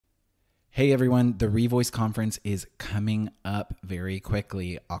Hey everyone, the Revoice Conference is coming up very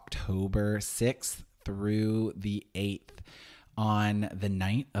quickly, October 6th through the 8th. On the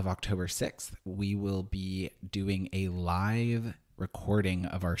night of October 6th, we will be doing a live recording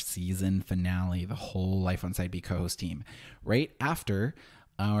of our season finale, the whole Life on Side B co-host team, right after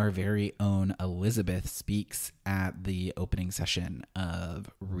our very own Elizabeth speaks at the opening session of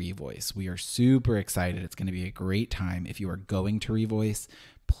Revoice. We are super excited. It's going to be a great time. If you are going to Revoice,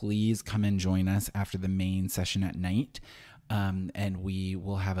 please come and join us after the main session at night. And we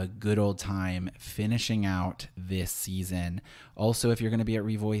will have a good old time finishing out this season. Also, if you're going to be at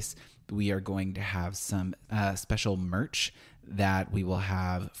Revoice, we are going to have some special merch that we will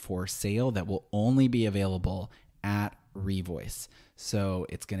have for sale that will only be available at Revoice. So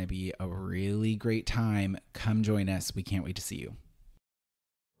it's going to be a really great time. Come join us. We can't wait to see you.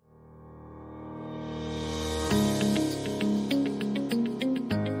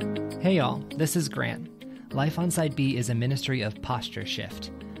 Hey y'all, this is Grant. Life on Side B is a ministry of Posture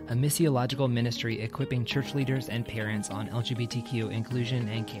Shift, a missiological ministry equipping church leaders and parents on LGBTQ inclusion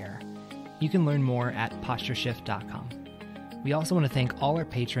and care. You can learn more at postureshift.com. We also want to thank all our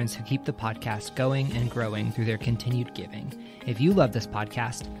patrons who keep the podcast going and growing through their continued giving. If you love this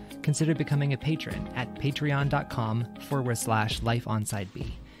podcast, consider becoming a patron at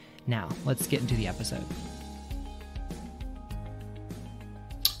patreon.com/lifeonsideb. Now, let's get into the episode.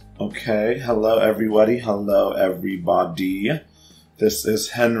 Okay, hello everybody. This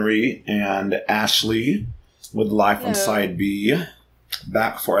is Henry and Ashley with Life on Side B,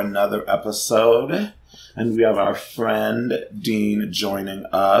 back for another episode. And we have our friend Dean joining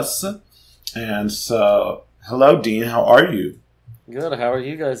us. And so, hello Dean, how are you? Good, how are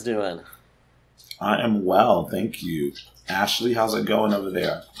you guys doing? I am well, thank you. Ashley, how's it going over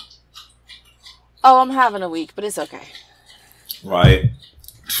there? Oh, I'm having a week, but it's okay. Right.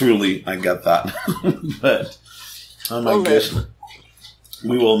 Truly, I get that. But, oh my goodness.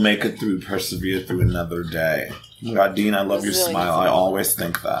 We will make it through, persevere through another day. Oh my God, Dean, I love your smile. I always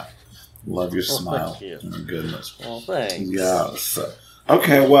think that. Love your smile. Thank you. Oh my goodness. Well, thanks. Yes.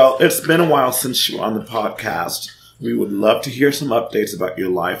 Okay, well, it's been a while since you were on the podcast. We would love to hear some updates about your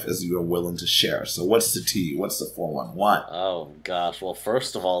life as you are willing to share. So what's the T? What's the 411? Oh, gosh. Well,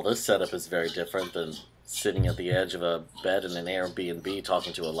 first of all, this setup is very different than sitting at the edge of a bed in an Airbnb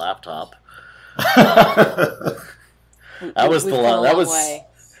talking to a laptop. That was a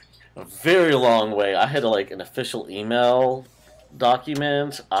very long way. I had an official email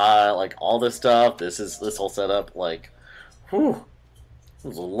document, all this stuff. This whole setup, it was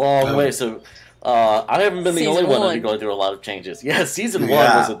a long way. So I haven't been the only one to be going through a lot of changes. Yeah, season 1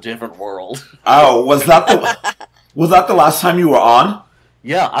 was a different world. Oh, was that the last time you were on?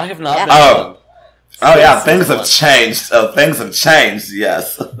 Yeah, I have not been on. Oh yeah, things have changed. Things have changed,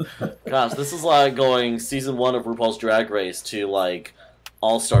 yes. Gosh, this is like going season 1 of RuPaul's Drag Race to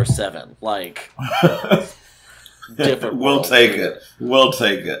All-Star 7. Different We'll take it. Different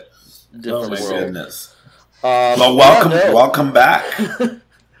oh my world. Goodness. Well, welcome back.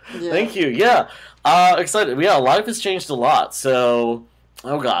 Thank you. Yeah. Excited. Yeah, life has changed a lot. So,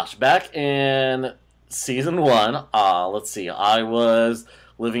 oh gosh, back in season 1, let's see, I was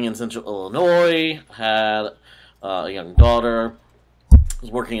living in central Illinois, had a young daughter, was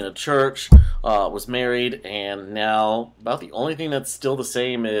working in a church, was married, and now about the only thing that's still the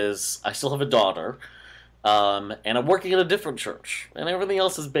same is I still have a daughter, and I'm working at a different church, and everything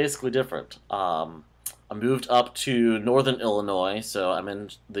else is basically different. I moved up to northern Illinois, so I'm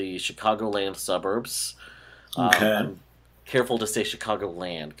in the Chicagoland suburbs. Okay. I'm careful to say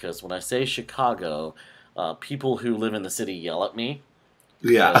Chicagoland, because when I say Chicago, people who live in the city yell at me.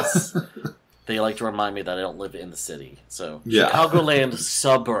 Yeah. They like to remind me that I don't live in the city. So, yeah. Chicagoland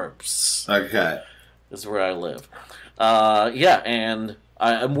suburbs. Okay. Is where I live. And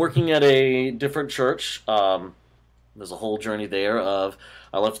I'm working at a different church. There's a whole journey there of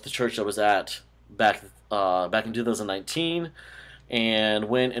I left the church I was at back in 2019 and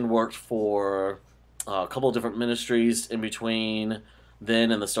went and worked for a couple of different ministries in between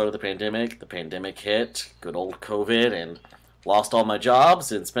then and the start of the pandemic. The pandemic hit, good old COVID, and lost all my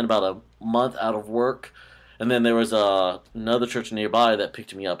jobs and spent about a month out of work. And then there was another church nearby that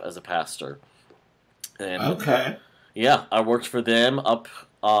picked me up as a pastor. And okay. Yeah, I worked for them up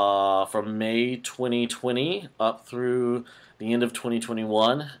from May 2020 up through the end of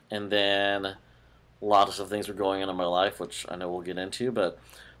 2021. And then a lot of things were going on in my life, which I know we'll get into. But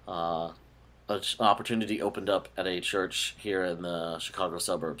an opportunity opened up at a church here in the Chicago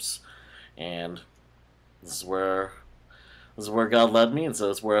suburbs. And this is where God led me, and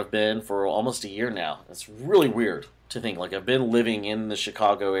so it's where I've been for almost a year now. It's really weird to think, like, I've been living in the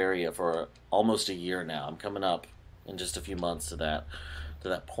Chicago area for almost a year now. I'm coming up in just a few months to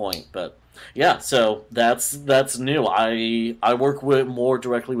that point. But yeah, so that's new. I work with more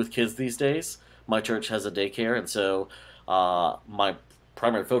directly with kids these days. My church has a daycare, and so my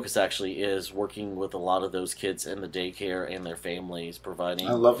primary focus actually is working with a lot of those kids in the daycare and their families, providing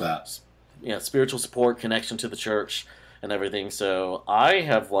I love that. Yeah, spiritual support, connection to the church, and everything. So I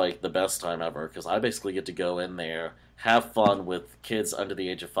have like the best time ever because I basically get to go in there, have fun with kids under the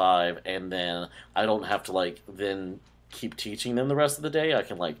age of 5, and then I don't have to like then keep teaching them the rest of the day. I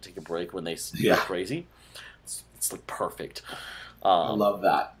can like take a break when they go crazy. It's like perfect. I love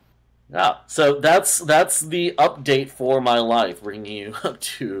that. Yeah, so that's the update for my life, bringing you up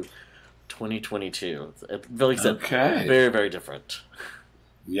to 2022. Like I said, very, very different.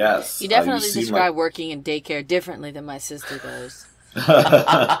 Yes. You definitely describe working in daycare differently than my sister does.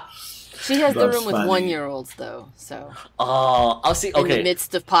 She has the room with 1-year-olds, though, so. I'll see. Okay. In the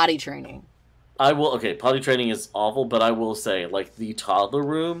midst of potty training. Potty training is awful, but I will say, like, the toddler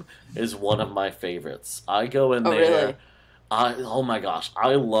room is one of my favorites. I go in there. Really? Oh my gosh,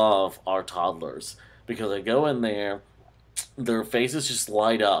 I love our toddlers because I go in there, their faces just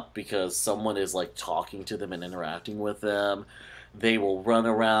light up because someone is like talking to them and interacting with them. They will run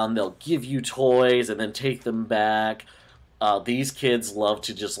around, they'll give you toys and then take them back. These kids love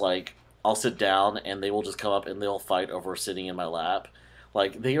to just like, I'll sit down and they will just come up and they'll fight over sitting in my lap.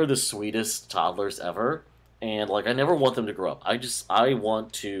 Like, they are the sweetest toddlers ever. And like, I never want them to grow up. I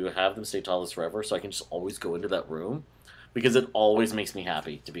want to have them stay toddlers forever so I can just always go into that room. Because it always makes me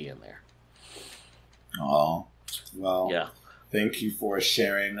happy to be in there. Oh, well, yeah. Thank you for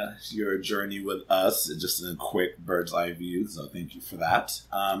sharing your journey with us, just in a quick bird's eye view, so thank you for that.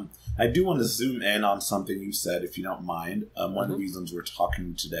 I do want to zoom in on something you said, if you don't mind. One of the reasons we're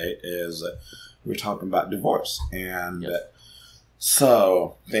talking today is we're talking about divorce. And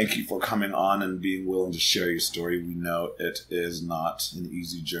so thank you for coming on and being willing to share your story. We know it is not an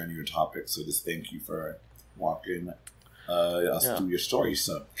easy journey or topic, so just thank you for walking us through your story.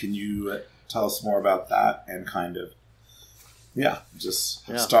 So can you tell us more about that and kind of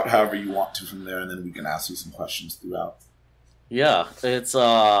start however you want to from there, and then we can ask you some questions throughout. Yeah, it's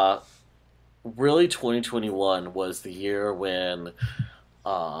really 2021 was the year when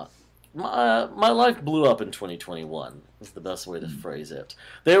my life blew up in 2021 is the best way to phrase it.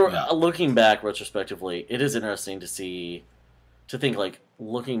 Looking back retrospectively, it is interesting to think like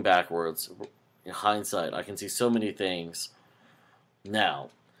looking backwards. In hindsight, I can see so many things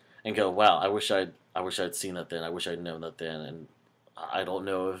now and go, wow, I wish I'd seen that then. I wish I'd known that then. And I don't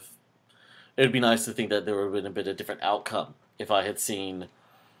know if it'd be nice to think that there would have been a bit of different outcome if I had seen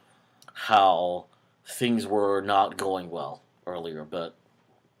how things were not going well earlier. But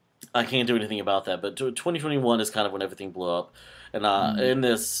I can't do anything about that. But 2021 is kind of when everything blew up. And in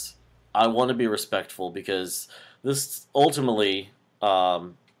this, I want to be respectful because this ultimately...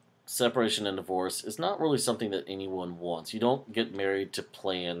 separation and divorce is not really something that anyone wants. You don't get married to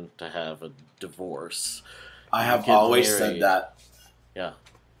plan to have a divorce. I have always said that. Yeah.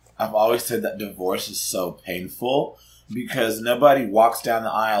 I've always said that divorce is so painful because nobody walks down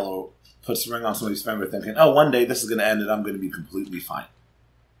the aisle or puts a ring on somebody's finger thinking, oh, one day this is going to end and I'm going to be completely fine.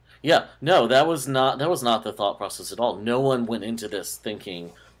 Yeah. No, that was not the thought process at all. No one went into this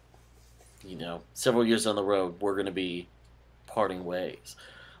thinking, several years down the road, we're going to be parting ways.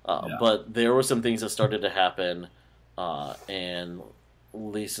 But there were some things that started to happen in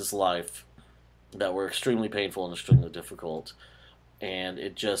Lisa's life that were extremely painful and extremely difficult. And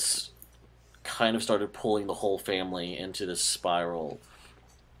it just kind of started pulling the whole family into this spiral.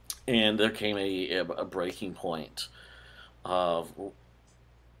 And there came a breaking point of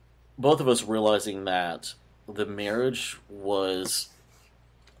both of us realizing that the marriage was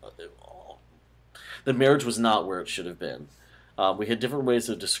not where it should have been. We had different ways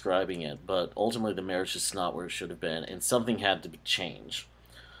of describing it, but ultimately the marriage is not where it should have been, and something had to change.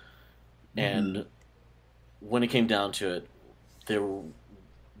 And when it came down to it,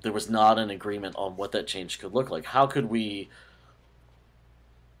 there was not an agreement on what that change could look like. How could we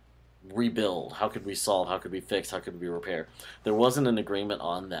rebuild? How could we solve? How could we fix? How could we repair? There wasn't an agreement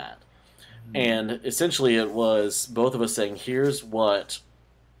on that. And essentially it was both of us saying, here's what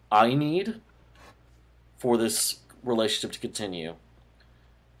I need for this relationship to continue,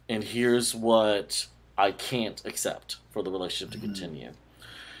 and here's what I can't accept for the relationship to continue.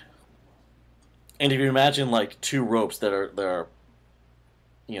 And if you imagine like two ropes that are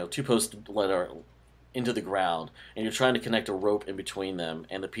two posts that are into the ground, and you're trying to connect a rope in between them,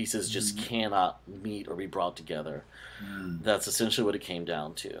 and the pieces just cannot meet or be brought together. That's essentially what it came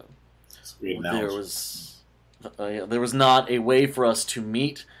down to. there was not a way for us to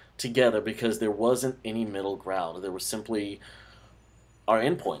meet together because there wasn't any middle ground. There was simply our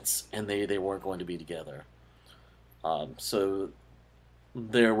endpoints, and they weren't going to be together. So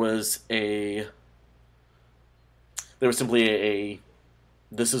there was simply a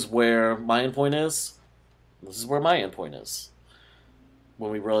this is where my endpoint is. This is where my endpoint is. When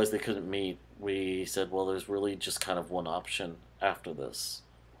we realized they couldn't meet, we said, well, there's really just kind of one option after this.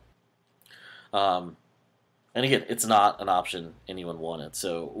 And again, it's not an option anyone wanted.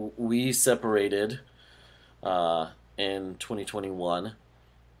 So we separated in 2021,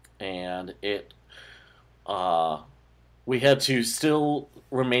 and we had to still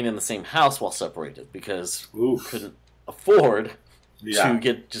remain in the same house while separated because we couldn't afford to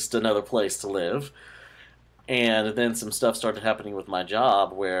get just another place to live. And then some stuff started happening with my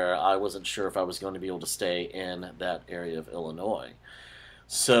job where I wasn't sure if I was going to be able to stay in that area of Illinois.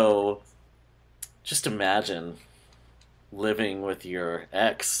 So just imagine living with your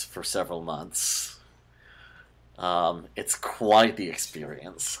ex for several months. It's quite the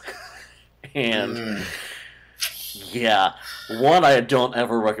experience. And yeah, one I don't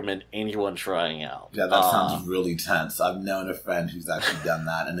ever recommend anyone trying out. Yeah, that sounds really tense. I've known a friend who's actually done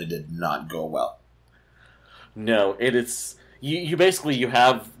that, and it did not go well. No, it is. You basically you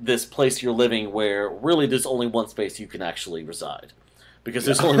have this place you're living where really there's only one space you can actually reside, because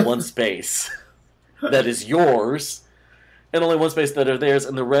there's only one space that is yours, and only one space that are theirs,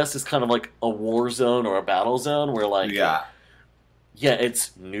 and the rest is kind of like a war zone or a battle zone where like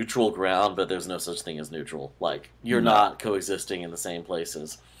it's neutral ground, but there's no such thing as neutral. Like you're not coexisting in the same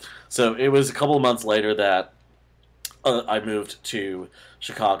places. So it was a couple of months later that I moved to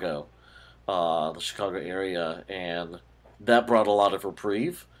Chicago. The Chicago area, and that brought a lot of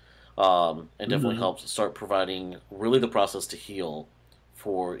reprieve, and definitely helped start providing really the process to heal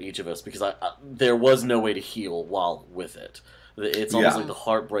for each of us, because there was no way to heal while with it. It's almost like the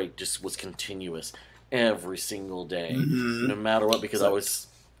heartbreak just was continuous every single day, no matter what, because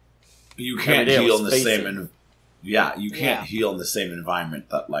you can't heal in the same you can't heal in the same environment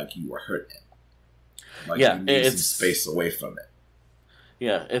that like you were hurt in. Like you need some space away from it.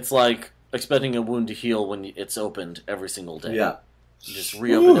 Yeah, it's like expecting a wound to heal when it's opened every single day. Yeah. You just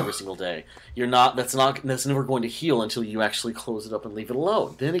reopen every single day. That's never going to heal until you actually close it up and leave it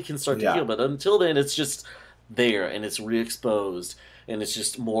alone. Then it can start to heal. But until then, it's just there, and it's re-exposed, and it's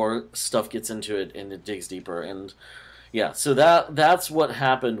just more stuff gets into it, and it digs deeper. And yeah, so that's what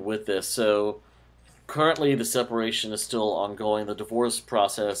happened with this. So currently, the separation is still ongoing. The divorce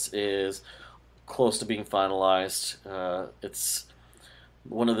process is close to being finalized. It's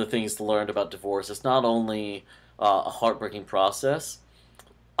one of the things learned about divorce. It's not only a heartbreaking process.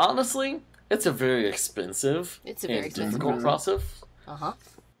 Honestly, it's a very expensive and difficult process.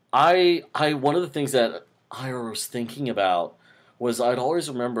 I one of the things that I was thinking about was I'd always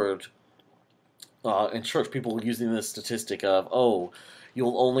remembered in church people using this statistic of,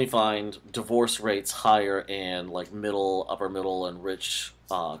 you'll only find divorce rates higher in like middle, upper middle, and rich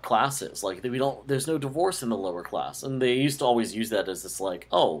classes. Like there's no divorce in the lower class, and they used to always use that as this like,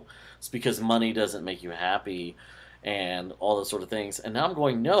 it's because money doesn't make you happy, and all those sort of things. And now I'm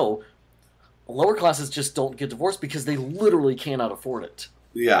going, no, lower classes just don't get divorced because they literally cannot afford it.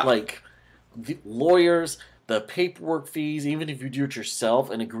 Yeah, like the lawyers, the paperwork fees, even if you do it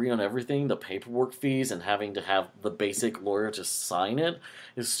yourself and agree on everything, the paperwork fees and having to have the basic lawyer to sign it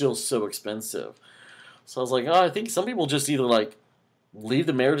is still so expensive. So I was like, I think some people just either like leave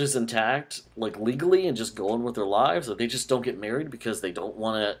the marriages intact, like legally, and just go on with their lives, or they just don't get married because they don't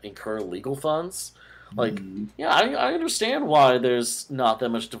want to incur legal funds. Like, I understand why there's not that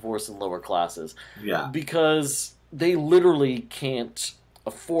much divorce in lower classes. Yeah. Because they literally can't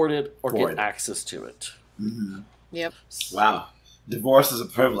afford it or get access to it. Yep. Wow. Divorce is a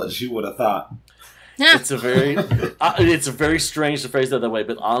privilege. Who would have thought? It's a very strange to phrase that way,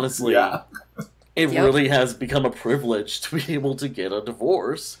 but honestly, it really has become a privilege to be able to get a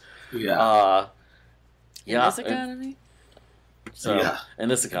divorce. In this economy? In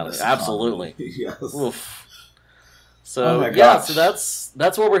this economy, absolutely. Yes. Oof. So so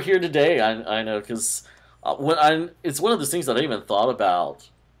that's why we're here today. I know, because it's one of those things that I even thought about.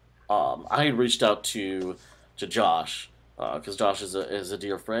 I had reached out to Josh because Josh is a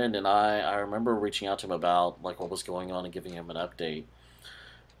dear friend, and I remember reaching out to him about like what was going on and giving him an update.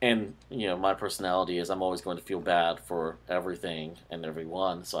 And my personality is I'm always going to feel bad for everything and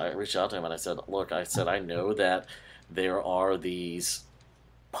everyone. So I reached out to him and I said, "Look, I know that there are these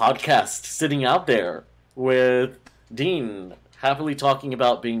podcasts sitting out there with Dean happily talking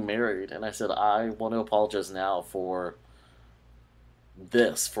about being married," and I said, "I want to apologize now for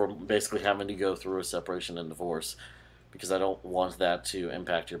this, for basically having to go through a separation and divorce, because I don't want that to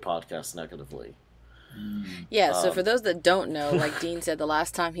impact your podcast negatively. Yeah, so for those that don't know, like Dean said, the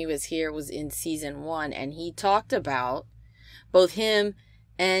last time he was here was in season 1, and he talked about, both him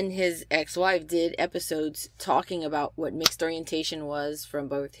and his ex-wife did episodes talking about what mixed orientation was from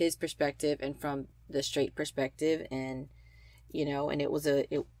both his perspective and from the straight perspective, and and it was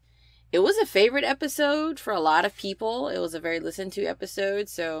a favorite episode for a lot of people. It was a very listened to episode.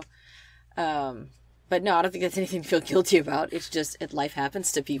 So, but no, I don't think that's anything to feel guilty about. It's just life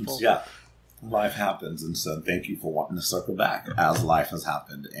happens to people. Yeah, life happens, and so thank you for wanting to circle back as life has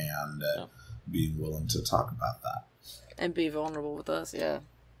happened and being willing to talk about that and be vulnerable with us. Yeah.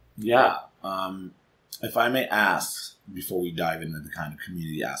 Yeah. If I may ask before we dive into the kind of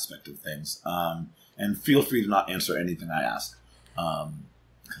community aspect of things, and feel free to not answer anything I ask.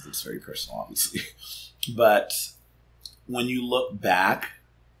 Because it's very personal, obviously. But when you look back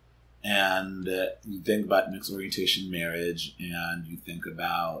and you think about mixed orientation marriage and you think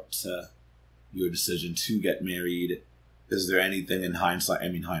about your decision to get married, is there anything in hindsight? I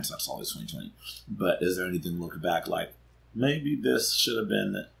mean, hindsight's always 2020. But is there anything looking back like, maybe this should have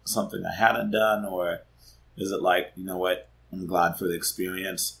been something I hadn't done? Or is it like, you know what? I'm glad for the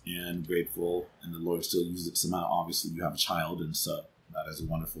experience and grateful, and the Lord still used it somehow. Obviously, you have a child, and so that is a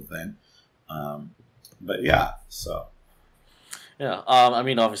wonderful thing. But yeah, so. Yeah, I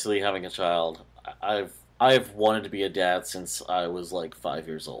mean, obviously, having a child, I've wanted to be a dad since I was like 5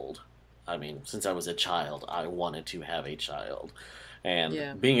 years old. I mean, since I was a child, I wanted to have a child,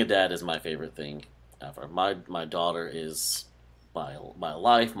 and being a dad is my favorite thing ever. My daughter is my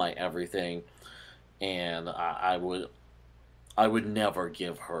life, my everything, and I would never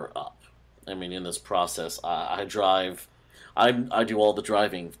give her up. I mean, in this process, I drive. I do all the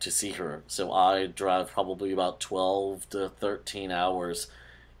driving to see her, so I drive probably about 12 to 13 hours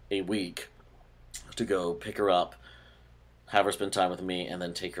a week to go pick her up, have her spend time with me, and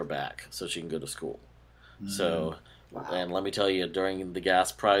then take her back so she can go to school. So, and let me tell you, during the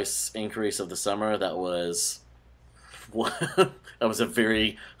gas price increase of the summer, that was a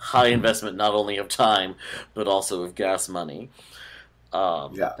very high investment, not only of time, but also of gas money.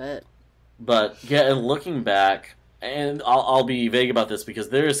 But yeah, and looking back, and I'll be vague about this because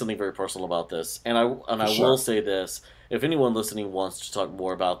there is something very personal about this, and I will say this: if anyone listening wants to talk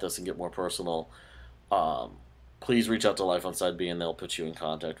more about this and get more personal, please reach out to Life on Side B, and they'll put you in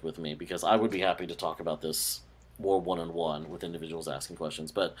contact with me, because I would be happy to talk about this more one-on-one with individuals asking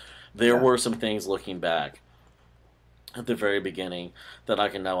questions. But there were some things looking back at the very beginning that I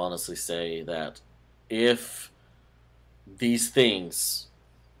can now honestly say that if these things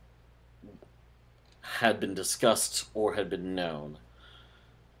had been discussed or had been known,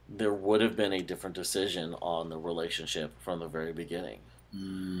 there would have been a different decision on the relationship from the very beginning.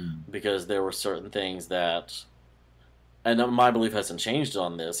 Because there were certain things that, and my belief hasn't changed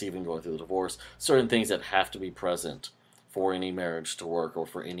on this, even going through the divorce, certain things that have to be present for any marriage to work or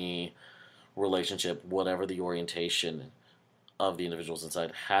for any relationship, whatever the orientation of the individuals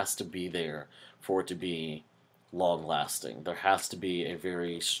inside, has to be there for it to be long-lasting. There has to be a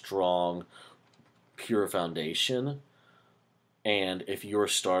very strong, pure foundation, and if you're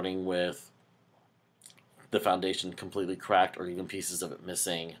starting with the foundation completely cracked or even pieces of it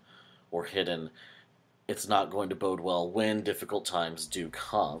missing or hidden, it's not going to bode well when difficult times do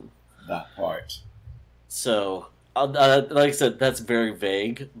come. That part. So, like I said, that's very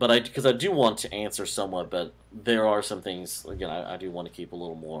vague, but because I do want to answer somewhat, but there are some things, again, I do want to keep a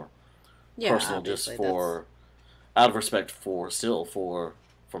little more personal, just out of respect for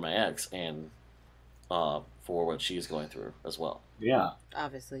my ex and for what she's going through as well. Yeah.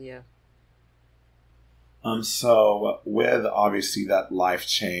 Obviously, yeah. So with obviously that life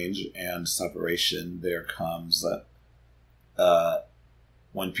change and separation, there comes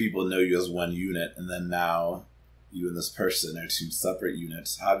when people know you as one unit, and then now you and this person are two separate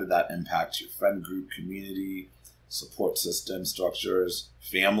units. How did that impact your friend group, community, support system, structures,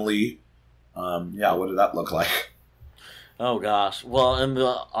 family? What did that look like? Oh gosh. Well, and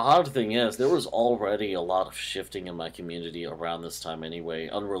the odd thing is, there was already a lot of shifting in my community around this time anyway,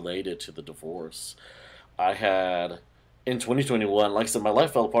 unrelated to the divorce. I had, in 2021, like I said, my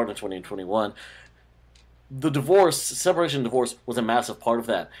life fell apart in 2021. The separation divorce was a massive part of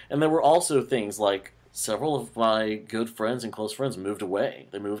that. And there were also things like several of my good friends and close friends moved away.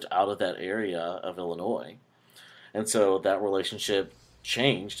 They moved out of that area of Illinois. And so that relationship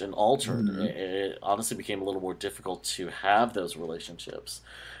changed and altered. Mm-hmm. It honestly became a little more difficult to have those relationships.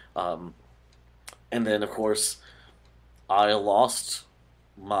 And then, of course, I lost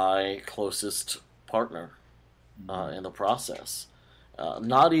my closest partner in the process.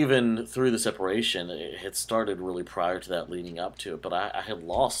 Not even through the separation. It had started really prior to that, leading up to it. But I had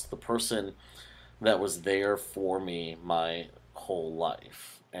lost the person that was there for me my whole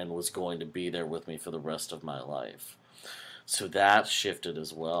life and was going to be there with me for the rest of my life. So that shifted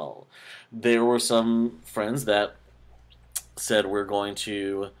as well. There were some friends that said we're going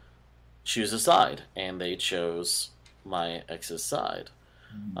to choose a side, and they chose my ex's side.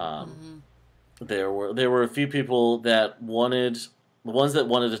 There were a few people that wanted, the ones that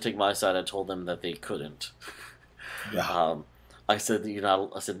wanted to take my side, I told them that they couldn't. Yeah. I said,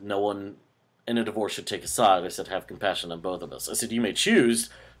 I said, no one in a divorce should take a side. I said, have compassion on both of us. I said, you may choose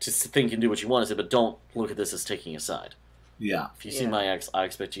to think and do what you want. I said, but don't look at this as taking a side. Yeah. If you see my ex, I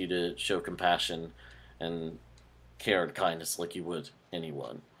expect you to show compassion and care and kindness like you would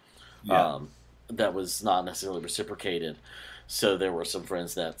anyone. Yeah. That was not necessarily reciprocated. So there were some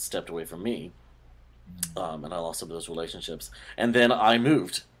friends that stepped away from me. And I lost some of those relationships. And then I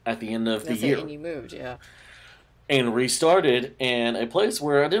moved at the end of the year. And you moved, yeah. And restarted in a place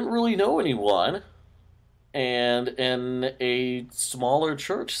where I didn't really know anyone. And in a smaller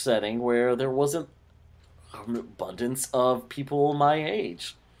church setting where there wasn't an abundance of people my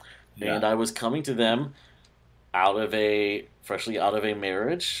age. Yeah. And I was coming to them freshly out of a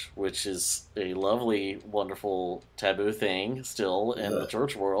marriage, which is a lovely, wonderful, taboo thing still in the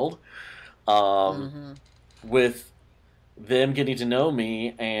church world. With them getting to know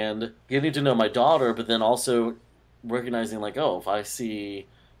me and getting to know my daughter, but then also recognizing, like, oh, if I see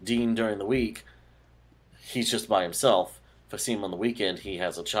Dean during the week, he's just by himself. If I see him on the weekend, he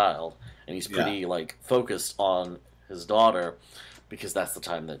has a child, and he's pretty focused on his daughter because that's the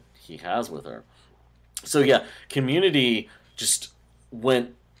time that he has with her. So community just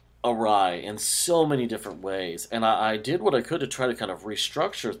went awry in so many different ways, and I did what I could to try to kind of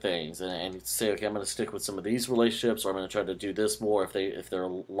restructure things and say, okay, I'm going to stick with some of these relationships, or I'm going to try to do this more if they're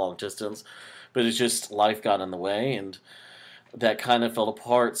long distance. But it's just life got in the way, and that kind of fell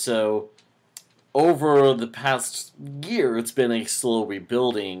apart. So over the past year, it's been a slow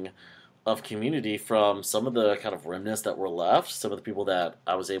rebuilding of community from some of the kind of remnants that were left, some of the people that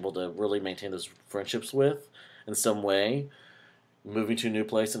I was able to really maintain those friendships with in some way, moving to a new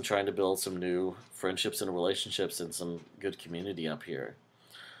place and trying to build some new friendships and relationships and some good community up here.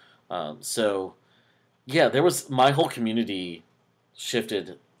 There was, my whole community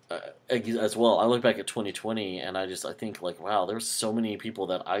shifted as well. I look back at 2020 and I think like, wow, there's so many people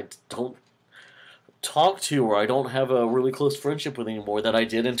that I don't talk to or I don't have a really close friendship with anymore that I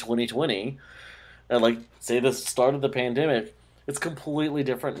did in 2020. And like, say the start of the pandemic, it's completely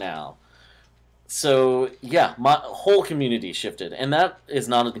different now. So my whole community shifted, and that is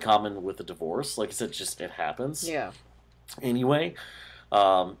not uncommon with a divorce. Like I said, it happens. Yeah. Anyway,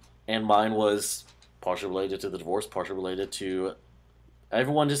 and mine was partially related to the divorce, partially related to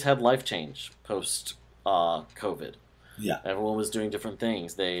everyone just had life change post COVID. Yeah. Everyone was doing different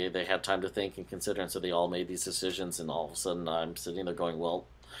things. They had time to think and consider, and so they all made these decisions, and all of a sudden I'm sitting there going, well,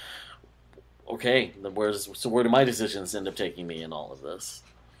 okay, where do my decisions end up taking me in all of this?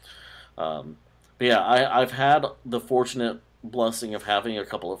 I've had the fortunate blessing of having a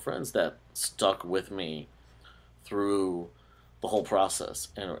couple of friends that stuck with me through the whole process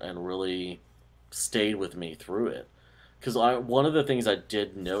and really stayed with me through it. Because one of the things I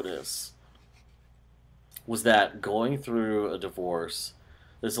did notice was that going through a divorce,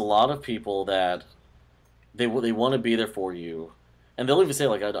 there's a lot of people that they want to be there for you, and they'll even say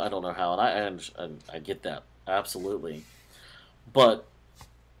like, I don't know how, and I get that absolutely, but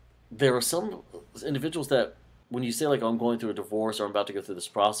there are some individuals that when you say like, oh, I'm going through a divorce or I'm about to go through this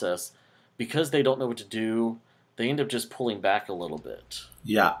process, because they don't know what to do, they end up just pulling back a little bit.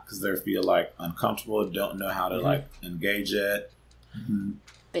 Yeah, because they feel like uncomfortable, don't know how to like engage it. Mm-hmm.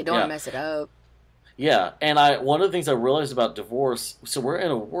 They don't want to mess it up. Yeah, and one of the things I realized about divorce, so we're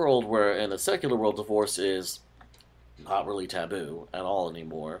in a world where in the secular world, divorce is not really taboo at all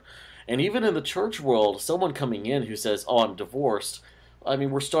anymore. And even in the church world, someone coming in who says, oh, I'm divorced, I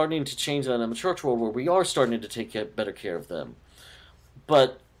mean, we're starting to change that in the church world where we are starting to take better care of them.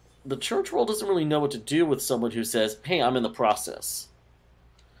 But the church world doesn't really know what to do with someone who says, hey, I'm in the process.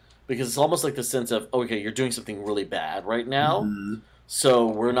 Because it's almost like the sense of, okay, you're doing something really bad right now, so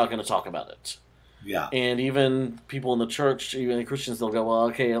we're not going to talk about it. Yeah. And even people in the church, even the Christians, they'll go, well,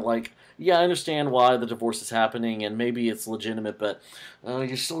 okay, like, yeah, I understand why the divorce is happening, and maybe it's legitimate, but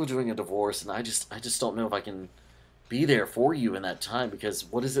you're still doing a divorce, and I just don't know if I can be there for you in that time, because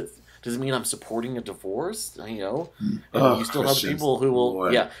what is it? Does it mean I'm supporting a divorce? You know, you still have people who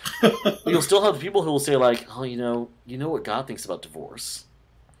will, you'll still have the people who will say like, oh, you know what God thinks about divorce.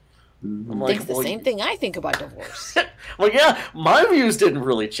 I'm like, thinks the same thing I think about divorce. Well, yeah, my views didn't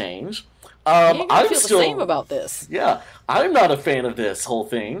really change. I feel the same about this. Yeah, I'm not a fan of this whole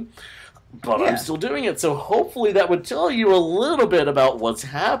thing, but I'm still doing it. So hopefully that would tell you a little bit about what's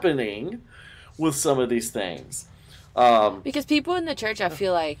happening with some of these things. Because people in the church, I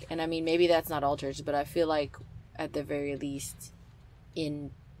feel like, and I mean, maybe that's not all churches, but I feel like at the very least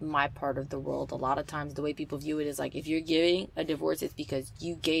in my part of the world, a lot of times the way people view it is like, if you're giving a divorce, it's because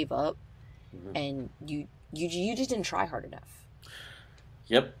you gave up and you just didn't try hard enough.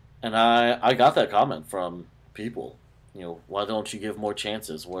 Yep. And I got that comment from people. You know, why don't you give more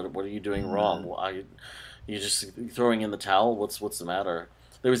chances? What are you doing wrong? Why you just throwing in the towel? What's the matter?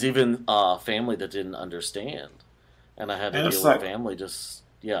 There was even a family that didn't understand, and I had to deal with family.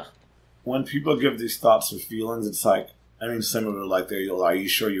 When people give these thoughts or feelings, it's like, I mean, similar like, are you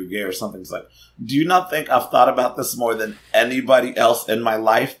sure you're gay or something? It's like, do you not think I've thought about this more than anybody else in my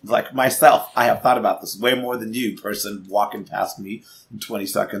life? Like myself, I have thought about this way more than you, person walking past me in 20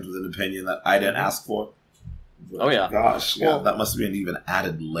 seconds with an opinion that I didn't ask for. Oh, yeah. Gosh, yeah, that must be an even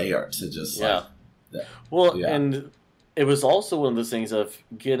added layer to just, and it was also one of those things of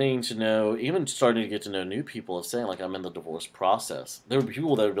getting to know, even starting to get to know new people, of saying, like, I'm in the divorce process. There would be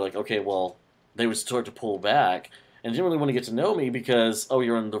people that would be like, okay, well, they would start to pull back and didn't really want to get to know me because, oh,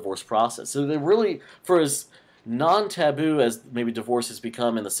 you're in the divorce process. So they really, for as non-taboo as maybe divorce has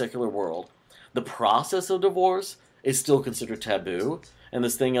become in the secular world, the process of divorce is still considered taboo. And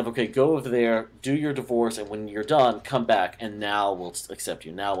this thing of, okay, go over there, do your divorce, and when you're done, come back, and now we'll accept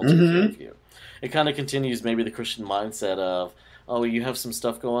you. Now we'll take care of you. It kind of continues maybe the Christian mindset of, oh, you have some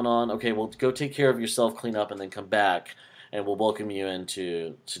stuff going on? Okay, well, go take care of yourself, clean up, and then come back, and we'll welcome you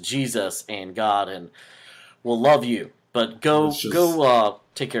into Jesus and God, and we'll love you. But go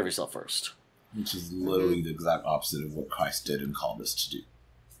take care of yourself first. Which is literally the exact opposite of what Christ did and called us to do.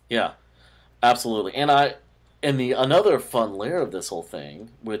 Yeah, absolutely. And another fun layer of this whole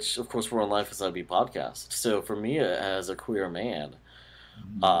thing, which, of course, we're on Life Inside B podcast. So for me, as a queer man,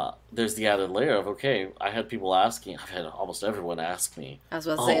 there's the added layer of, okay, I had people asking, I've had almost everyone ask me. I was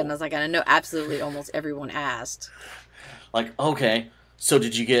about to say, and I was like, I know absolutely almost everyone asked. Like, okay, so are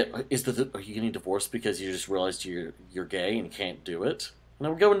you getting divorced because you just realized you're gay and you can't do it? And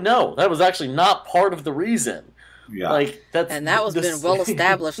I'm going, no, that was actually not part of the reason. Yeah. Like, that was been well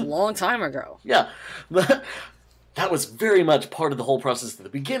established a long time ago. Yeah. That was very much part of the whole process at the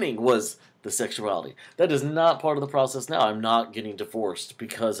beginning, was the sexuality. That is not part of the process now. I'm not getting divorced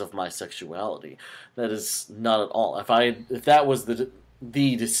because of my sexuality. That is not at all. If that was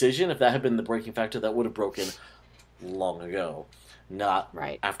the decision, if that had been the breaking factor, that would have broken long ago. Not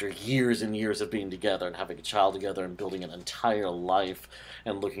after years and years of being together and having a child together and building an entire life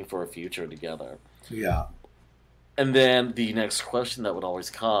and looking for a future together. Yeah. And then the next question that would always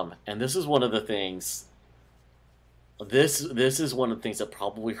come, and this is one of the things... This is one of the things that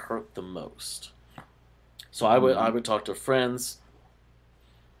probably hurt the most. So I would talk to friends,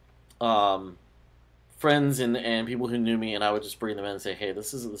 and people who knew me, and I would just bring them in and say, hey,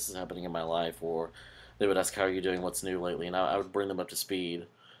 this is happening in my life, or they would ask, how are you doing, what's new lately, and I would bring them up to speed.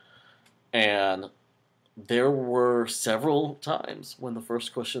 And there were several times when the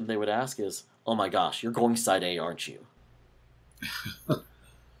first question they would ask is, oh my gosh, you're going side A, aren't you?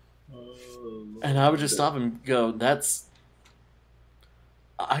 And I would just stop and go,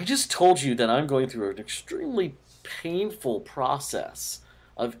 I just told you that I'm going through an extremely painful process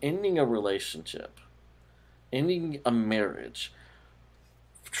of ending a relationship, ending a marriage,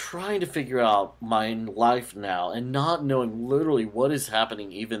 trying to figure out my life now and not knowing literally what is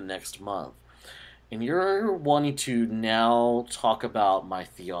happening even next month. And you're wanting to now talk about my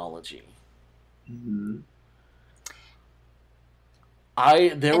theology. Mm-hmm.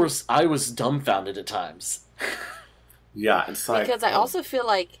 I was dumbfounded at times. Yeah, it's like, because I also feel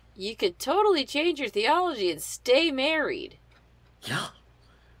like you could totally change your theology and stay married. Yeah.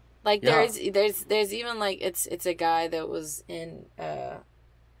 Like there's even like it's a guy that was in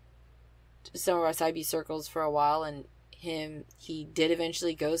some of our side B circles for a while, and he did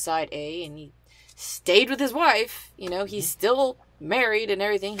eventually go side A, and he stayed with his wife. You know, he's still married and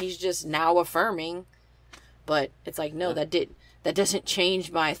everything. He's just now affirming, but it's like, no, that doesn't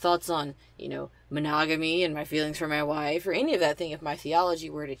change my thoughts on, you know, monogamy and my feelings for my wife or any of that thing. If my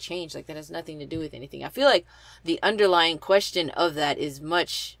theology were to change, like, that has nothing to do with anything. I feel like the underlying question of that is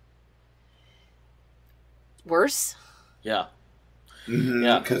much worse. Yeah. Mm-hmm.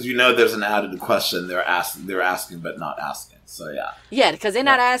 Yeah, because there's an added question they're asking but not asking. So yeah. Yeah, because they're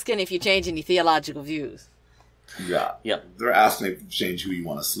not asking if you change any theological views. Yeah. Yep. They're asking if you change who you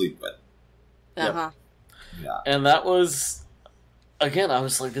want to sleep with. Uh-huh. Yeah. And that was again, I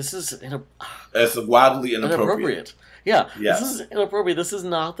was like, this is it's wildly inappropriate. Yeah, yes. This is inappropriate. This is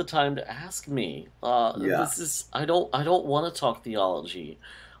not the time to ask me. This is I don't want to talk theology.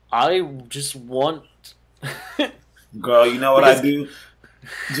 I just want. Girl, you know what I do?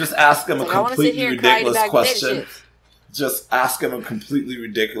 Just ask him a completely ridiculous question. Just ask him a completely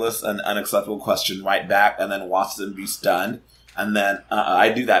ridiculous and unacceptable question right back, and then watch them be stunned. And then I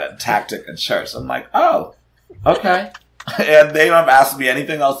do that tactic in church. I'm like, oh, okay. And they don't ask me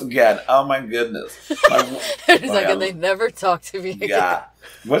anything else again. Oh my goodness. And they never talk to me again. Yeah.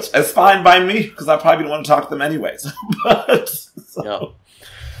 Which is fine by me, because I probably don't want to talk to them anyways. So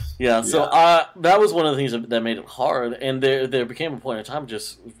that was one of the things that made it hard. And there became a point in time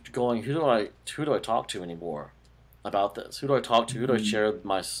just going, who do I talk to anymore about this? Who do I talk to? Who do I share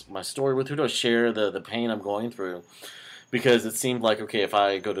my story with? Who do I share the pain I'm going through? Because it seemed like, okay, if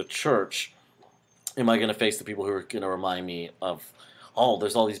I go to church, am I going to face the people who are going to remind me of, oh,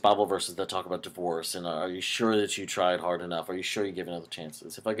 there's all these Bible verses that talk about divorce, and are you sure that you tried hard enough? Are you sure you give another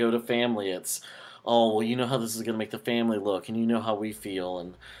chances? If I go to family, it's, oh, well, you know how this is going to make the family look, and you know how we feel,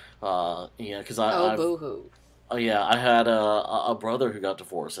 and because boo-hoo. I had a brother who got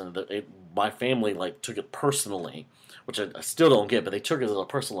divorced, and my family took it personally, which I still don't get, but they took it as a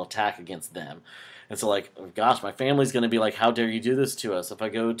personal attack against them. And so, gosh, my family's going to be like, how dare you do this to us? If I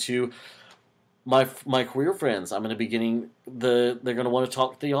go to my queer friends, I'm going to be getting they're going to want to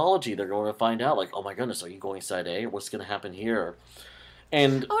talk theology. They're going to find out, oh my goodness, are you going side A? What's going to happen here?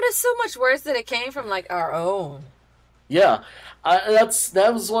 And that's so much worse that it came from, our own. Yeah.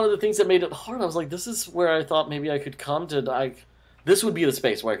 That was one of the things that made it hard. I was like, this is where I thought maybe I could come to, this would be the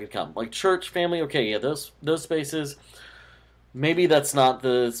space where I could come. Church, family, okay, yeah, those spaces, maybe that's not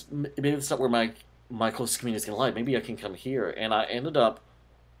where my close community is going to lie. Maybe I can come here. And I ended up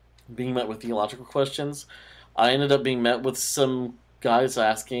being met with theological questions. I ended up being met with some guys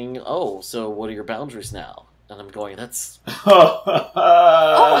asking, oh, so what are your boundaries now? And I'm going, that's... oh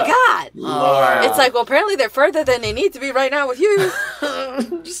my God! Lord. It's well, apparently they're further than they need to be right now with you.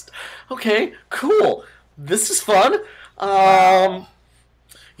 Just, okay, cool. This is fun. Yeah.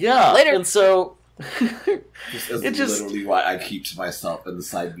 Later. And so... This is literally why I keep to myself in the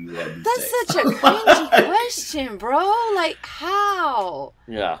side B world these days. That's such a cringy question, bro. How?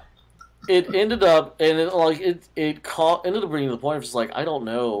 Yeah. It ended up, and ended up bringing to the point of just I don't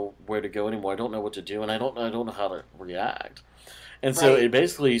know where to go anymore. I don't know what to do, and I don't know how to react. And so it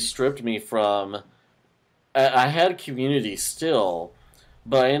basically stripped me from. I had community still,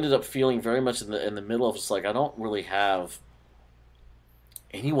 but I ended up feeling very much in the middle of just I don't really have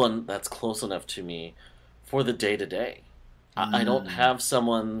anyone that's close enough to me for the day to day. I don't have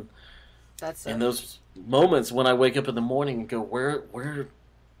someone. That's in those moments when I wake up in the morning and go, where.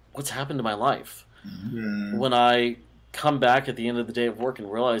 What's happened to my life? Mm-hmm. When I come back at the end of the day of work and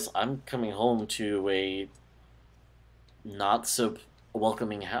realize I'm coming home to a not so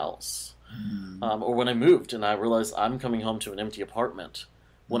welcoming house. Mm-hmm. Or when I moved and I realized I'm coming home to an empty apartment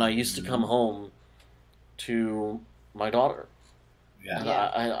when I used to come home to my daughter.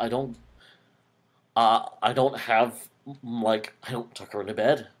 Yeah. And I don't have, I don't tuck her into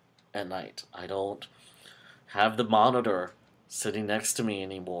bed at night. I don't have the monitor sitting next to me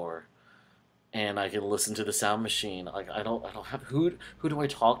anymore, and I can listen to the sound machine. I don't have who do I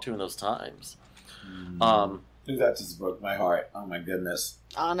talk to in those times? That just broke my heart. Oh my goodness.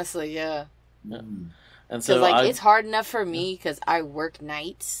 Honestly, yeah. And so it's hard enough for me because I work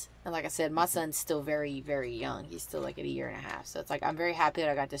nights, and like I said, my son's still very, very young. He's still at a year and a half, so it's I'm very happy that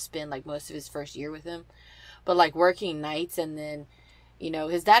I got to spend most of his first year with him. But working nights, and then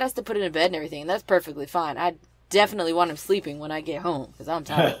his dad has to put him in bed and everything, and that's perfectly fine. I definitely want him sleeping when I get home because I'm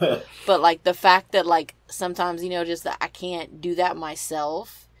tired. But the fact that sometimes just that I can't do that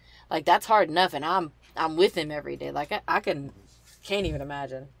myself, that's hard enough, and I'm with him every day. I can't even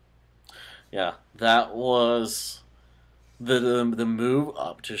imagine. Yeah, that was the move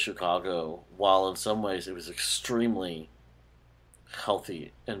up to Chicago. While in some ways it was extremely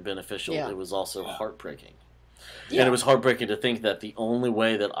healthy and beneficial, it was also heartbreaking. And it was heartbreaking to think that the only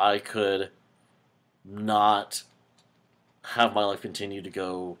way that I could not have my life continue to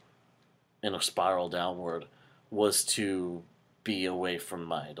go in a spiral downward was to be away from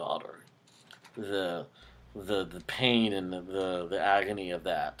my daughter. The pain and the agony of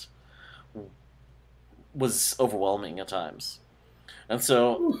that was overwhelming at times. And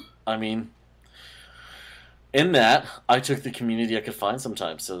so, in that, I took the community I could find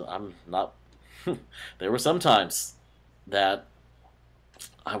sometimes. So I'm not... there were some times that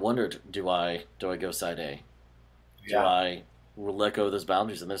I wondered, do I go side A? Do I let go of those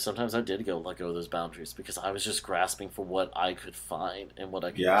boundaries. And there's sometimes I did let go of those boundaries because I was just grasping for what I could find and what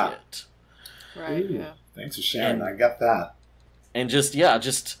I could get. Right. Ooh, yeah. Thanks for sharing. I got that. And just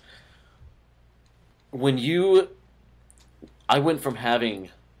when I went from having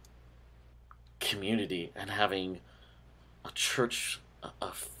community and having a church,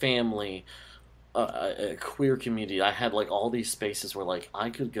 a family, a queer community. I had like all these spaces where like I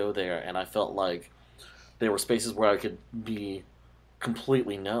could go there, and I felt like there were spaces where I could be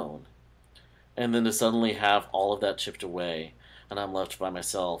completely known. And then to suddenly have all of that chipped away, and I'm left by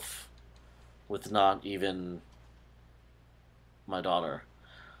myself with not even my daughter.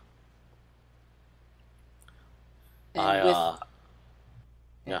 And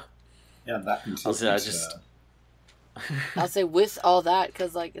that continues. I'll say with all that,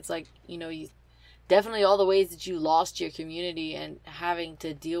 because like it's like, you know, you definitely all the ways that you lost your community and having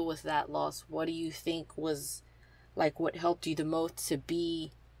to deal with that loss. What do you think was like what helped you the most to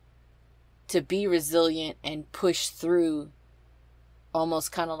be resilient and push through?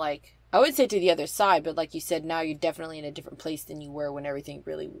 Almost kind of like, I wouldn't say to the other side, but like you said, now you're definitely in a different place than you were when everything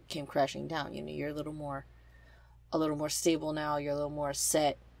really came crashing down. You know, you're a little more stable now. You're a little more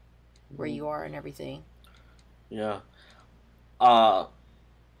set where you are and everything. Yeah.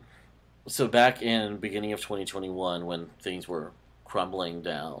 So back in beginning of 2021, when things were crumbling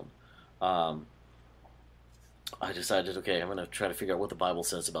down, I decided, okay, I'm going to try to figure out what the Bible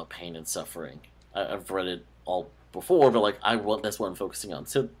says about pain and suffering. I've read it all before, but like that's what I'm focusing on.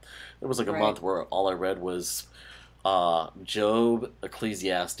 So there was like a month where all I read was Job,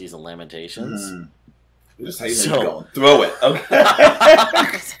 Ecclesiastes, and Lamentations. You just hate going throw it.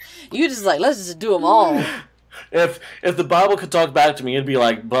 Okay. You just like, let's just do them all. If the Bible could talk back to me, it'd be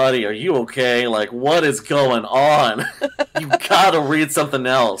like, buddy, are you okay? Like, what is going on? You gotta read something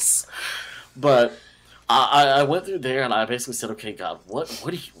else. But I went through there and I basically said, okay, God, what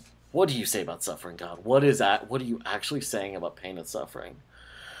do you say about suffering, God? What are you actually saying about pain and suffering?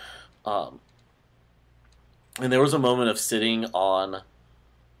 And there was a moment of sitting on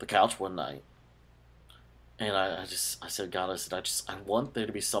the couch one night. And I said, God, I want there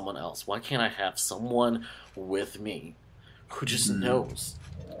to be someone else. Why can't I have someone with me who just knows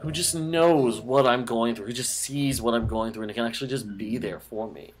what I'm going through, who just sees what I'm going through, and can actually just be there for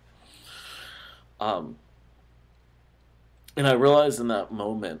me? And I realized in that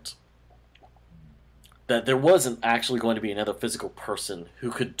moment that there wasn't actually going to be another physical person who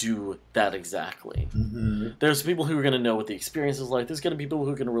could do that exactly. Mm-hmm. There's people who are going to know what the experience is like. There's going to be people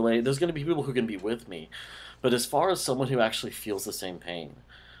who can relate. There's going to be people who can be with me. But as far as someone who actually feels the same pain,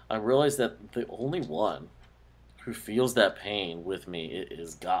 I realized that the only one who feels that pain with me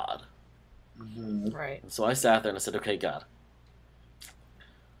is God. Mm-hmm. Right. And so I sat there and I said, okay, God,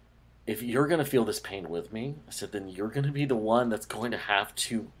 if you're going to feel this pain with me, I said, then you're going to be the one that's going to have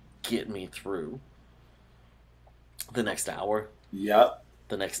to get me through the next hour. Yep.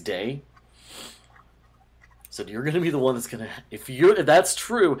 The next day. So you're going to be the one that's going to... If that's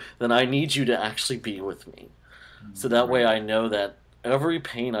true, then I need you to actually be with me. So that way I know that every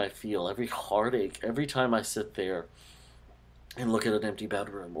pain I feel, every heartache, every time I sit there and look at an empty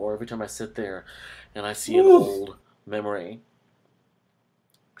bedroom, or every time I sit there and I see an old memory,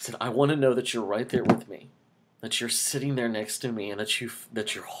 I said, I want to know that you're right there with me, that you're sitting there next to me, and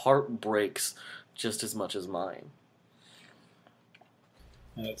that your heart breaks just as much as mine.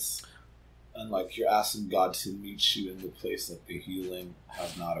 And like you're asking God to meet you in the place that the healing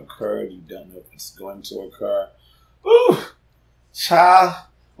has not occurred. You don't know if it's going to occur. Ooh, child,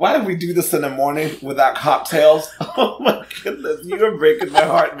 why did we do this in the morning without cocktails? Oh my goodness, you are breaking my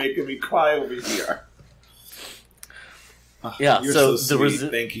heart, making me cry over here. Yeah, you're so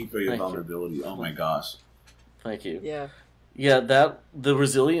sweet. Thank you for your vulnerability. You. Oh my gosh. Thank you. Yeah. Yeah, the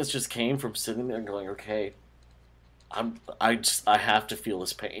resilience just came from sitting there and going, okay, I have to feel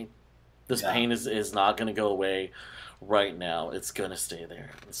this pain. This pain is not going to go away right now. It's going to stay there.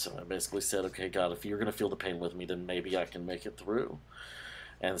 And so I basically said, okay, God, if you're going to feel the pain with me, then maybe I can make it through.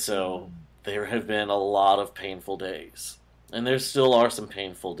 And so there have been a lot of painful days. And there still are some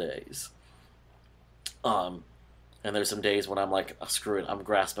painful days. And there's some days when I'm like, oh, screw it, I'm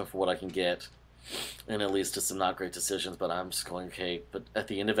grasping for what I can get. And it leads to some not great decisions, but I'm just going, okay. But at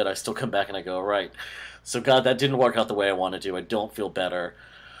the end of it, I still come back and I go, all right. So God, that didn't work out the way I wanted to. I don't feel better.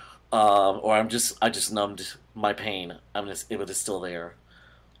 Or I just numbed my pain. It was still there.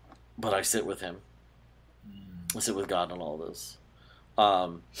 But I sit with him. I sit with God on all this.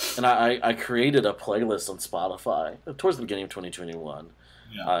 And I created a playlist on Spotify towards the beginning of 2021.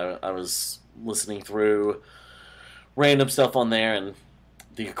 Yeah. I was listening through random stuff on there, and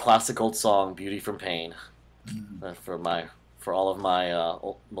the classic old song "Beauty from Pain" for my for all of my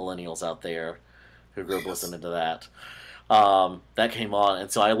millennials out there who grew up listening to that. That came on,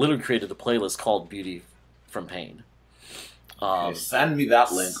 and so I literally created a playlist called Beauty from Pain. Okay, send me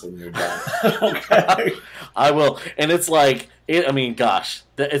that link when you're done. Okay. I will. And it's like, I mean, gosh.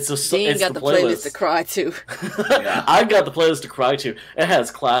 It's a Dean got the playlist to cry to. Yeah. I've got the playlist to cry to. It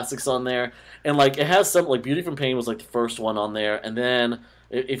has classics on there. And, like, it has some, like, Beauty from Pain was, like, the first one on there. And then,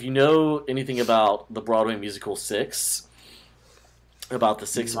 if you know anything about the Broadway musical Six, about the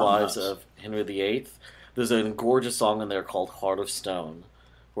six wives of Henry VIII, there's a gorgeous song in there called Heart of Stone,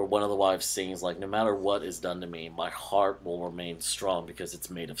 where one of the wives sings, like, no matter what is done to me, my heart will remain strong because it's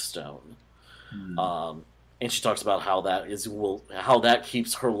made of stone. And she talks about how that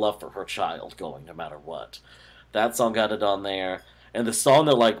keeps her love for her child going no matter what. That song got it on there. And the song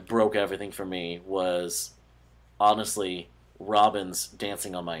that, like, broke everything for me was, honestly, Robin's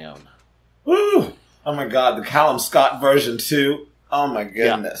Dancing on My Own. Woo! Oh my God, the Callum Scott version too. Oh my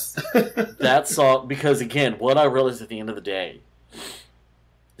goodness. Yeah. That song, because again, what I realized at the end of the day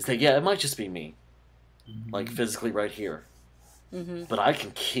is that, yeah, it might just be me, like physically right here, but I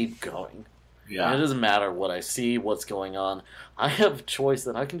can keep going. Yeah, and it doesn't matter what I see, what's going on. I have a choice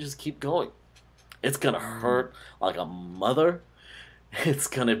that I can just keep going. It's gonna hurt like a mother. It's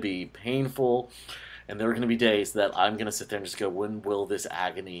gonna be painful, and there are gonna be days that I'm gonna sit there and just go, "When will this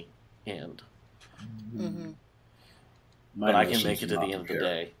agony end?" But I can make it to the end of the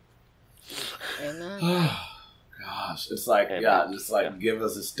day. Amen. Gosh, it's like, give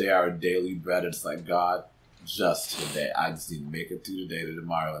us this day our daily bread. It's like, God, just today. I just need to make it through today to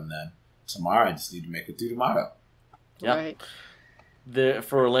tomorrow, and then tomorrow I just need to make it through tomorrow. Yeah. Right.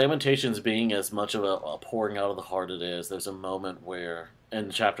 For Lamentations being as much of a pouring out of the heart it is, there's a moment where,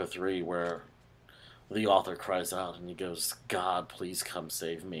 in chapter 3, where the author cries out and he goes, God, please come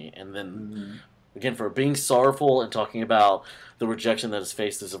save me. And then, again, for being sorrowful and talking about the rejection that is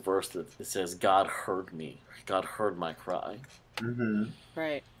faced, there's a verse that it says, God heard me. God heard my cry.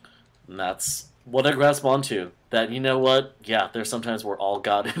 Right. And that's what I grasp onto. That, you know what? Yeah, there's sometimes where all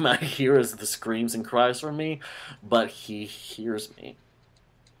God might hear is the screams and cries from me, but he hears me.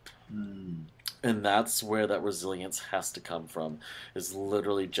 And that's where that resilience has to come from, is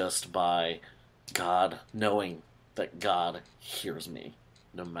literally just by God knowing that God hears me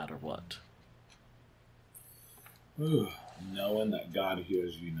no matter what. Ooh, knowing that God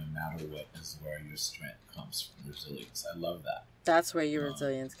hears you no matter what is where your strength comes from, resilience. I love that. That's where your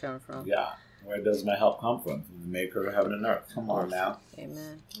resilience comes from. Yeah. Where does my help come from? From the maker of heaven and earth. Come on now.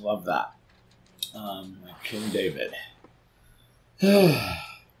 Amen. Love that. Like King David.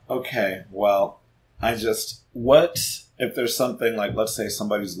 Okay, well, what if there's something like, let's say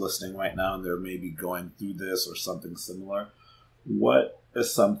somebody's listening right now and they're maybe going through this or something similar. What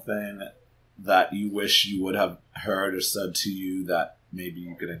is something that you wish you would have heard or said to you that maybe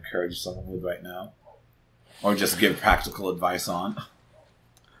you could encourage someone with right now? Or just give practical advice on?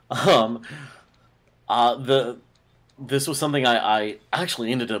 This was something I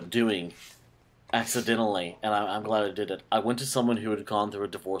actually ended up doing accidentally, and I'm glad I did it. I went to someone who had gone through a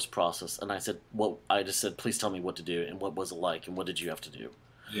divorce process, and I just said, please tell me what to do, and what was it like, and what did you have to do?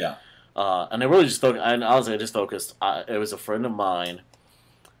 Yeah. And I really just focused, and honestly, I just focused. It was a friend of mine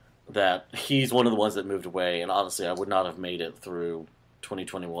that he's one of the ones that moved away, and honestly, I would not have made it through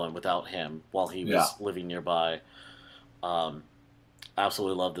 2021 without him while he was living nearby.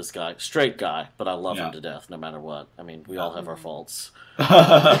 Absolutely love this guy. Straight guy, but I love him to death no matter what. I mean, we all have our faults.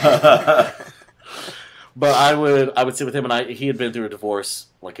 But I would sit with him, and he had been through a divorce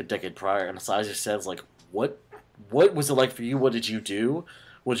like a decade prior, and so I just said, like, what was it like for you? What did you do?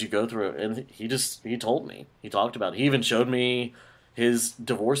 What did you go through? And he told me. He talked about it. He even showed me his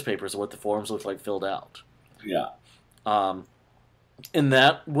divorce papers and what the forms looked like filled out. Yeah. And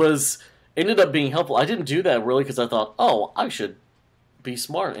that ended up being helpful. I didn't do that really because I thought, oh, I should be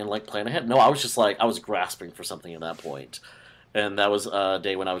smart and like plan ahead. No, I was just like, I was grasping for something at that point. And that was a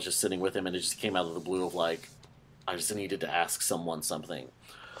day when I was just sitting with him, and it just came out of the blue of like, I just needed to ask someone something.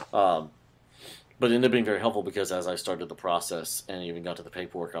 But it ended up being very helpful because as I started the process and even got to the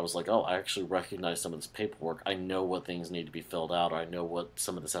paperwork, I was like, oh, I actually recognize some of this paperwork. I know what things need to be filled out, or I know what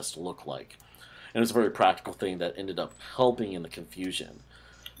some of this has to look like. And it was a very practical thing that ended up helping in the confusion.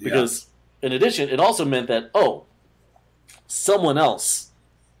 Because in addition, it also meant that, oh, someone else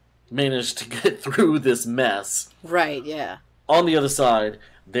managed to get through this mess. Right, yeah. On the other side,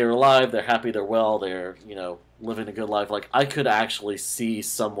 they're alive, they're happy, they're well, they're, living a good life. Like, I could actually see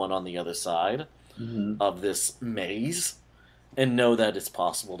someone on the other side of this maze and know that it's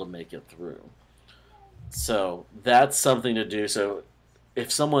possible to make it through. So that's something to do. So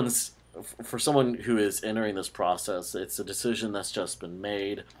if someone's for someone who is entering this process, it's a decision that's just been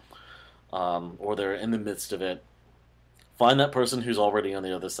made, or they're in the midst of it. Find that person who's already on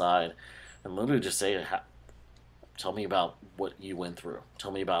the other side, and literally just say, "Tell me about what you went through.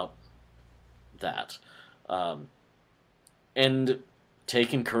 Tell me about that," and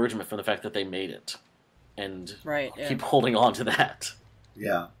take encouragement from the fact that they made it, and keep holding on to that.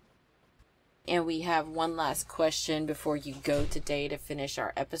 Yeah. And we have one last question before you go today to finish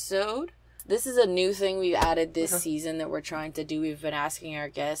our episode. This is a new thing we've added this season that we're trying to do. We've been asking our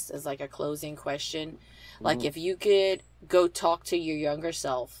guests as like a closing question. Like, if you could go talk to your younger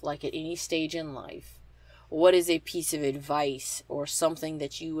self, like at any stage in life, what is a piece of advice or something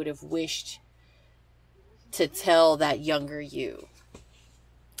that you would have wished to tell that younger you?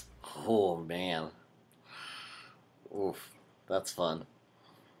 Oh, man. Oof, that's fun.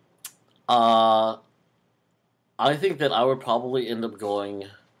 I think that I would probably end up going...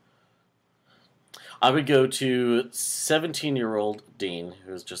 I would go to 17-year-old Dean,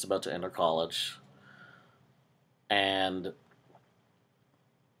 who's just about to enter college. And...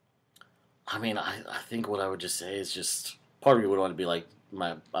 I mean, I think what I would just say is just... Part of me would want to be like...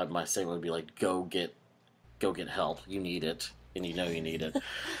 My statement would be like, go get help. You need it. And you know you need it.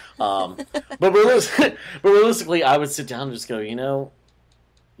 But realistically, I would sit down and just go,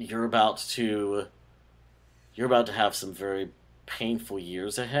 you're about to have some very painful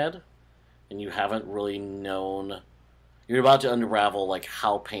years ahead, and you haven't really known. You're about to unravel like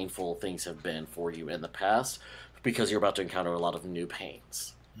how painful things have been for you in the past, because you're about to encounter a lot of new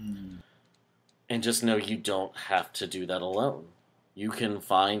pains. And just know you don't have to do that alone. You can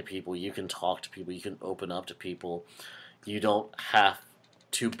find people, you can talk to people, you can open up to people. You don't have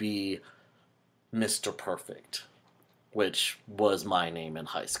to be Mr. Perfect, which was my name in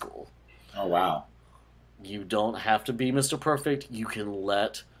high school. Oh, wow. You don't have to be Mr. Perfect. You can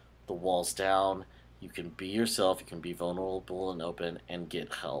let the walls down. You can be yourself. You can be vulnerable and open and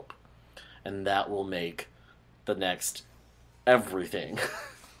get help. And that will make the next everything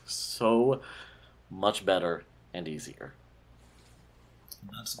so much better and easier.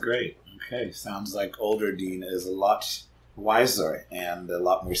 That's great. Okay, sounds like older Dean is a lot wiser and a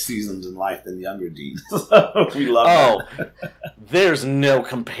lot more seasoned in life than younger Dean. We love that. There's no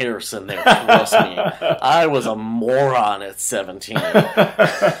comparison there, trust me. I was a moron at 17.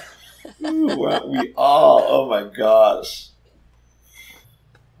 Well, we all, oh my gosh.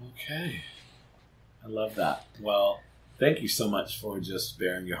 Okay. I love that. Well, thank you so much for just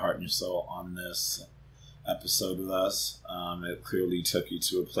bearing your heart and your soul on this episode with us. It clearly took you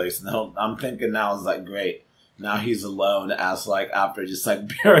to a place. Now, I'm thinking now is like, great. Now he's alone as like after just like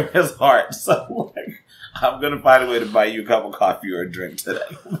bearing his heart. So like, I'm gonna find a way to buy you a cup of coffee or a drink today.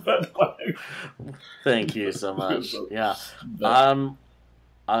 But, like, thank you so much. Yeah, I'm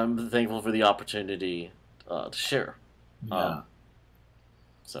thankful for the opportunity to share. Yeah.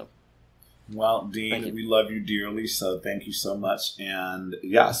 So, well, Dean, we love you dearly. So thank you so much. And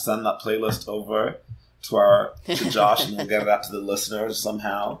yeah, send that playlist over to Josh, and we'll get it out to the listeners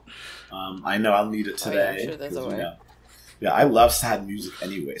somehow. I know I'll need it today. I'm sure there's a way. Yeah, I love sad music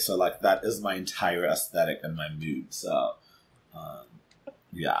anyway, so like that is my entire aesthetic and my mood. So,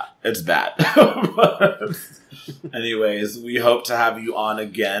 yeah, it's bad. But anyways, we hope to have you on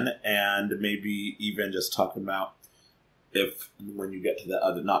again, and maybe even just talk about when you get to the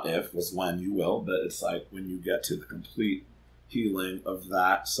other, not if, was when you will, but it's like when you get to the complete healing of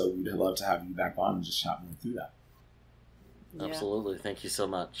that. So we'd love to have you back on and just chat more through that. Yeah. Absolutely. Thank you so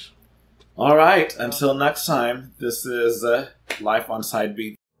much. All right. Until next time, this is Life on Side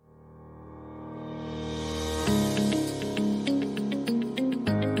B.